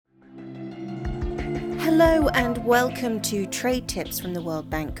Hello and welcome to Trade Tips from the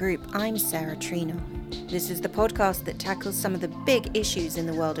World Bank Group. I'm Sarah Trino. This is the podcast that tackles some of the big issues in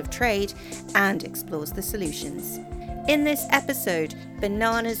the world of trade and explores the solutions. In this episode,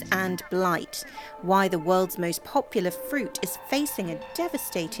 bananas and blight, why the world's most popular fruit is facing a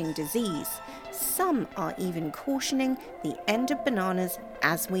devastating disease. Some are even cautioning the end of bananas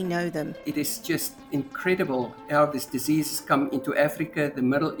as we know them. It is just incredible how this disease has come into Africa, the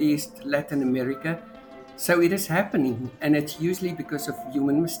Middle East, Latin America. So it is happening, and it's usually because of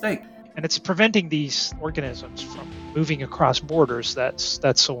human mistake. And it's preventing these organisms from moving across borders that's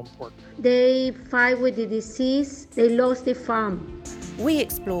so important. They fight with the disease, they lost the farm. We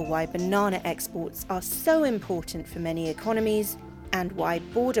explore why banana exports are so important for many economies and why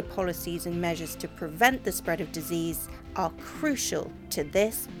border policies and measures to prevent the spread of disease are crucial to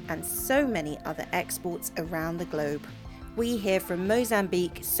this and so many other exports around the globe. We hear from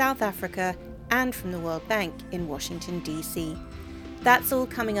Mozambique, South Africa, and from the World Bank in Washington, D.C. That's all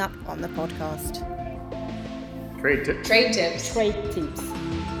coming up on the podcast. Trade tips. Trade tips. Trade tips.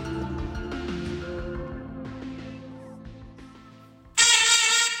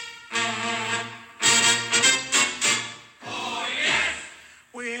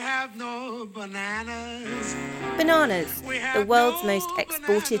 Bananas, the world's most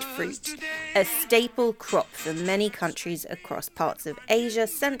exported fruit, a staple crop for many countries across parts of Asia,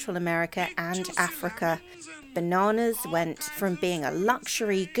 Central America and Africa. Bananas went from being a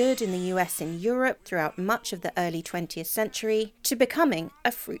luxury good in the US and Europe throughout much of the early 20th century to becoming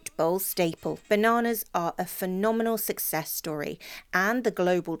a fruit bowl staple. Bananas are a phenomenal success story, and the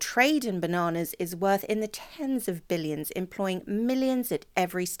global trade in bananas is worth in the tens of billions, employing millions at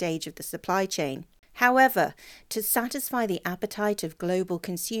every stage of the supply chain. However, to satisfy the appetite of global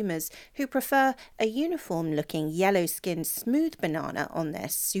consumers who prefer a uniform-looking yellow-skinned smooth banana on their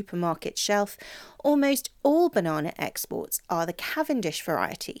supermarket shelf, almost all banana exports are the Cavendish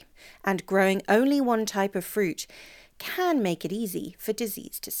variety, and growing only one type of fruit can make it easy for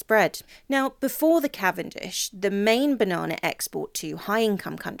disease to spread. Now, before the Cavendish, the main banana export to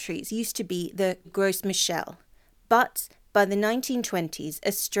high-income countries used to be the Gros Michel, but by the 1920s,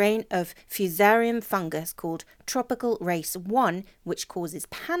 a strain of Fusarium fungus called Tropical Race 1, which causes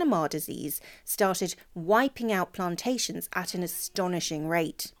Panama disease, started wiping out plantations at an astonishing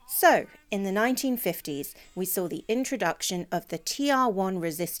rate. So, in the 1950s, we saw the introduction of the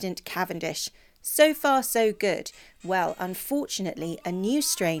TR1-resistant Cavendish. So far, so good. Well, unfortunately, a new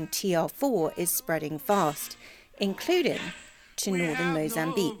strain, TR4, is spreading fast, including to northern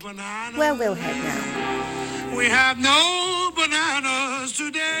Mozambique, where we'll head now. We have no bananas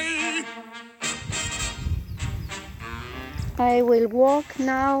today. I will walk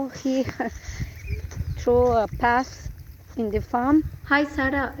now here through a path in the farm. Hi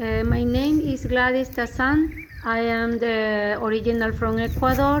Sarah, my name is Gladys Tazan. I am the original from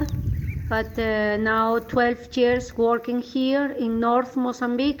Ecuador, but now 12 years working here in North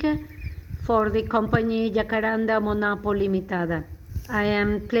Mozambique for the company Jacaranda Monapo Limitada. I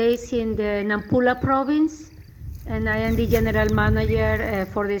am placed in the Nampula province, and I am the general manager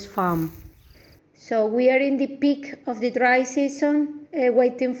for this farm. So we are in the peak of the dry season,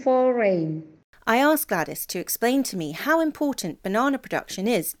 waiting for rain. I asked Gladys to explain to me how important banana production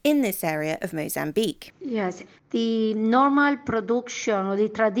is in this area of Mozambique. Yes, the normal production or the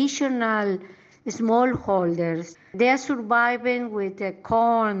traditional smallholders, they are surviving with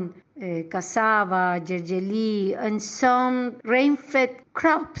corn, cassava, gergelim, and some rain-fed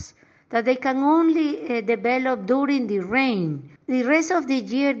crops that they can only develop during the rain. The rest of the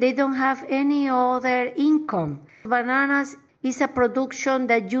year, they don't have any other income. Bananas is a production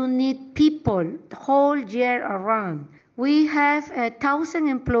that you need people the whole year around. We have 1,000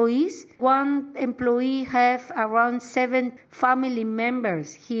 employees. One employee have around 7 family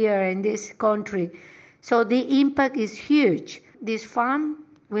members here in this country. So the impact is huge. This farm,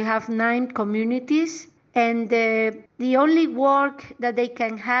 we have 9 communities. And the only work that they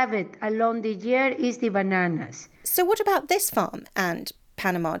can have it along the year is the bananas. So what about this farm and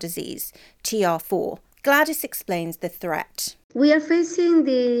Panama disease, TR4? Gladys explains the threat. We are facing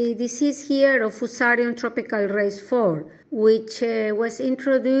the disease here of Fusarium tropical race 4, which was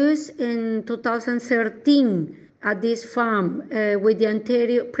introduced in 2013 at this farm with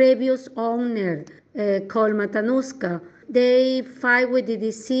the previous owner called Matanuska. They fight with the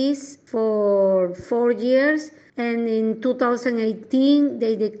disease for 4 years, and in 2018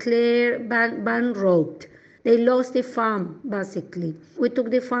 they declared bankrupt. They lost the farm, basically. We took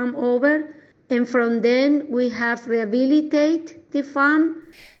the farm over, and from then we have rehabilitated the farm.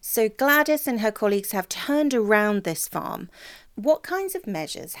 So Gladys and her colleagues have turned around this farm. What kinds of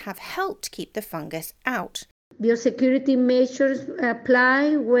measures have helped keep the fungus out? Biosecurity measures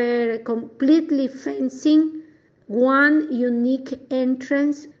apply were completely fencing one unique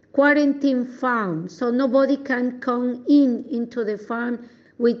entrance, quarantine farm, so nobody can come into the farm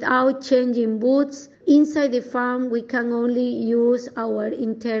without changing boots. Inside the farm, we can only use our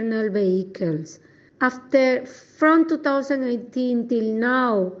internal vehicles. From 2018 till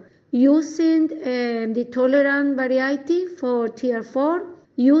now, using the tolerant variety for tier 4,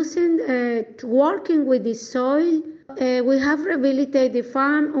 working with the soil, we have rehabilitated the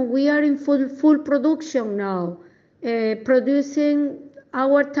farm and we are in full production now. Producing,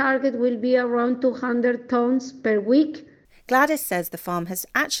 our target will be around 200 tons per week. Gladys says the farm has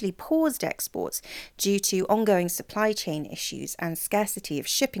actually paused exports due to ongoing supply chain issues and scarcity of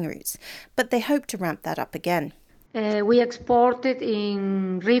shipping routes, but they hope to ramp that up again. We export it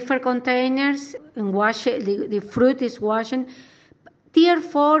in reefer containers and wash it. The fruit is washed. Tier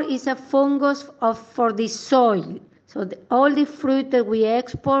 4 is a fungus for the soil. So all the fruit that we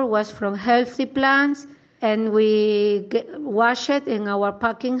export was from healthy plants, and we wash it in our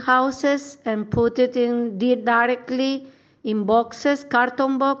packing houses and put it in directly in boxes,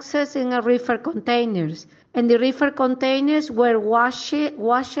 carton boxes, in a reefer containers. And the reefer containers were washed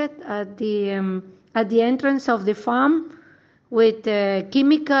at the entrance of the farm with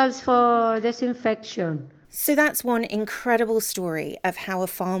chemicals for disinfection. So that's one incredible story of how a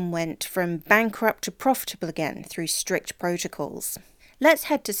farm went from bankrupt to profitable again through strict protocols. Let's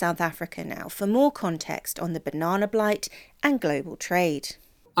head to South Africa now for more context on the banana blight and global trade.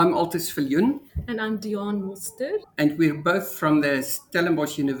 I'm Altus Viljoen. And I'm Dion Mostert. And we're both from the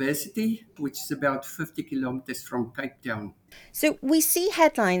Stellenbosch University, which is about 50 kilometers from Cape Town. So we see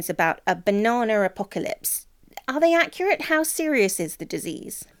headlines about a banana apocalypse. Are they accurate? How serious is the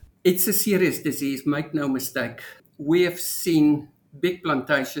disease? It's a serious disease, make no mistake. We have seen big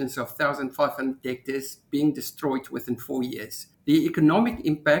plantations of 1,500 hectares being destroyed within 4 years. The economic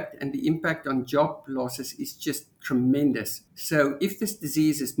impact and the impact on job losses is just tremendous. So if this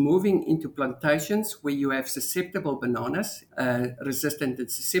disease is moving into plantations where you have susceptible bananas, resistant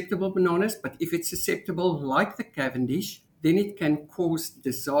and susceptible bananas, but if it's susceptible like the Cavendish, then it can cause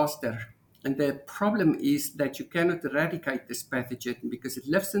disaster. And the problem is that you cannot eradicate this pathogen because it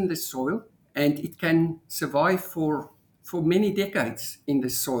lives in the soil and it can survive for many decades in the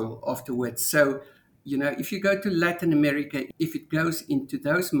soil afterwards. So, if you go to Latin America, if it goes into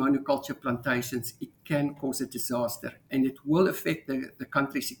those monoculture plantations, it can cause a disaster and it will affect the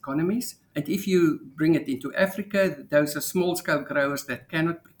country's economies. And if you bring it into Africa, those are small-scale growers that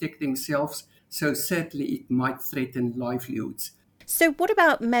cannot protect themselves. So certainly it might threaten livelihoods. So what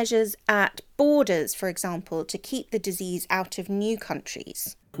about measures at borders, for example, to keep the disease out of new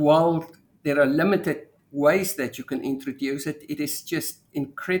countries? While there are limited ways that you can introduce it, it is just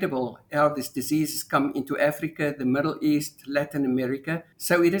incredible how this disease has come into Africa, the Middle East, Latin America.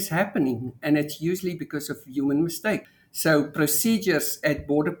 So it is happening, and it's usually because of human mistake. So procedures at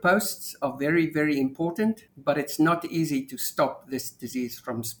border posts are very, very important, but it's not easy to stop this disease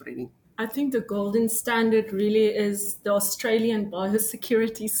from spreading. I think the golden standard really is the Australian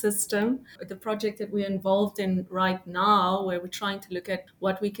biosecurity system. The project that we're involved in right now, where we're trying to look at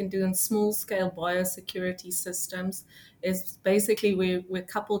what we can do in small-scale biosecurity systems, is basically we're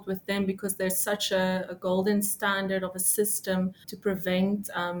coupled with them because there's such a golden standard of a system to prevent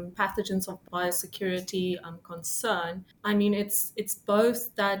pathogens of biosecurity concern. I mean, it's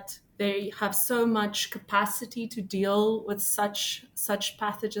both that they have so much capacity to deal with such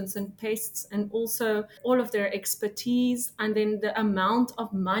pathogens and pests, and also all of their expertise, and then the amount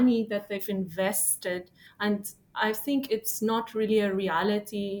of money that they've invested. And I think it's not really a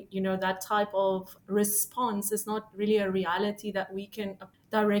reality, that type of response is not really a reality that we can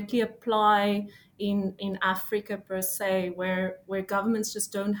directly apply in Africa per se, where governments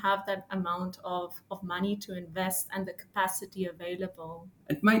just don't have that amount of money to invest and the capacity available.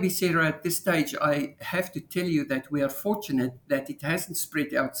 And maybe, Sarah, at this stage, I have to tell you that we are fortunate that it hasn't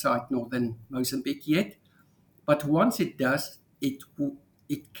spread outside northern Mozambique yet. But once it does, it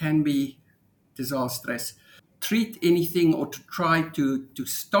can be disastrous. Treat anything or to try to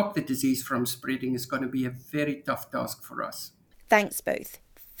stop the disease from spreading is going to be a very tough task for us. Thanks both.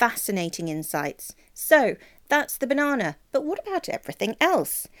 Fascinating insights. So that's the banana, but what about everything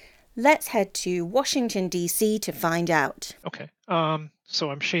else? Let's head to Washington, D.C. to find out. Okay. So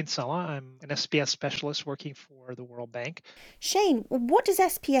I'm Shane Sella. I'm an SPS specialist working for the World Bank. Shane, what does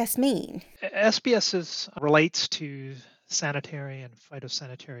SPS mean? SPS relates to sanitary and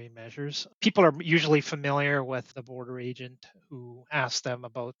phytosanitary measures. People are usually familiar with the border agent who asks them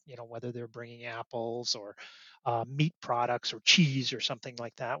about, whether they're bringing apples or meat products or cheese or something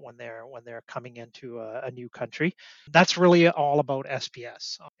like that when they're coming into a new country. That's really all about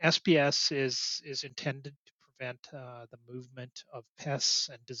SPS. SPS is intended to prevent the movement of pests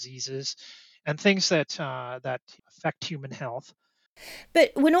and diseases and things that affect human health.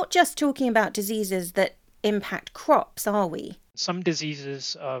 But we're not just talking about diseases that impact crops, are we? Some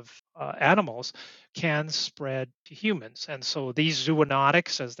diseases of animals can spread to humans. And so these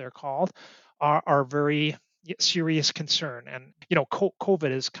zoonotics, as they're called, are very serious concern. And,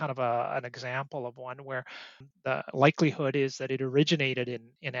 COVID is kind of an example of one where the likelihood is that it originated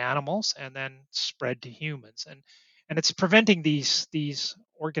in animals and then spread to humans. And it's preventing these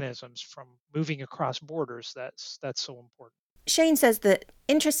organisms from moving across borders that's so important. Shane says that,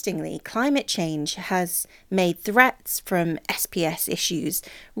 interestingly, climate change has made threats from SPS issues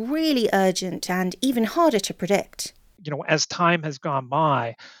really urgent and even harder to predict. As time has gone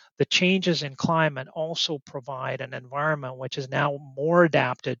by, the changes in climate also provide an environment which is now more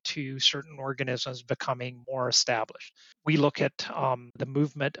adapted to certain organisms becoming more established. We look at the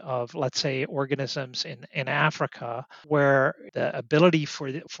movement of, let's say, organisms in Africa, where the ability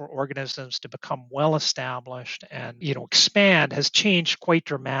for organisms to become well established and expand has changed quite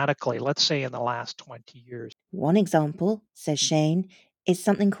dramatically, let's say in the last 20 years. One example, says Shane, is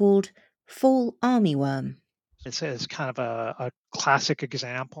something called fall armyworm. It's kind of a classic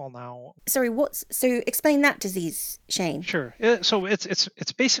example now. Sorry, so explain that disease, Shane. Sure. So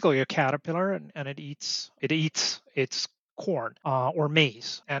it's basically a caterpillar, and it eats its corn or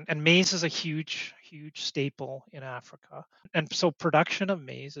maize, and maize is a huge staple in Africa, and so production of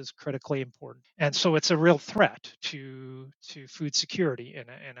maize is critically important, and so it's a real threat to food security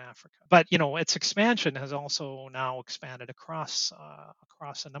in Africa. But its expansion has also now expanded across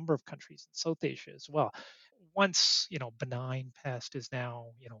a number of countries in South Asia as well. Once benign pest is now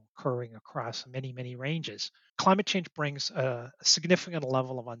occurring across many ranges. Climate change brings a significant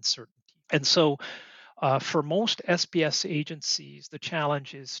level of uncertainty, and so for most SPS agencies, the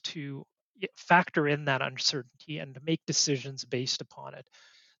challenge is to factor in that uncertainty and to make decisions based upon it.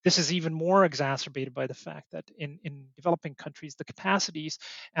 This is even more exacerbated by the fact that in developing countries, the capacities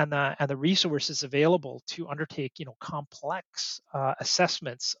and the resources available to undertake complex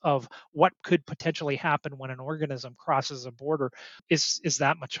assessments of what could potentially happen when an organism crosses a border is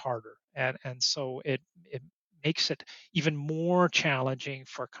that much harder, and so it makes it even more challenging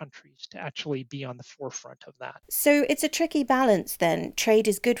for countries to actually be on the forefront of that. So it's a tricky balance then. Trade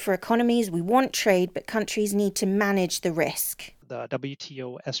is good for economies. We want trade, but countries need to manage the risk. The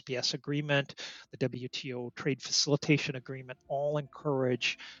WTO SPS agreement, the WTO trade facilitation agreement all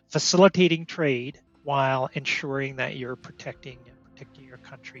encourage facilitating trade while ensuring that you're protecting your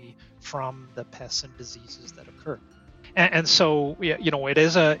country from the pests and diseases that occur. And so, it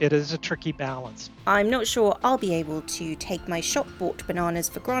is a tricky balance. I'm not sure I'll be able to take my shop-bought bananas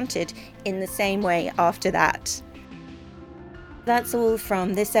for granted in the same way after that. That's all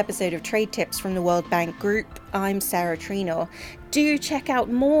from this episode of Trade Tips from the World Bank Group. I'm Sarah Trinor. Do check out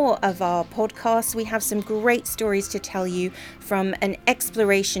more of our podcasts. We have some great stories to tell you, from an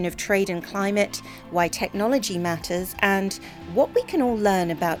exploration of trade and climate, why technology matters, and what we can all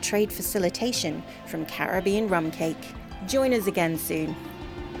learn about trade facilitation from Caribbean rum cake. Join us again soon.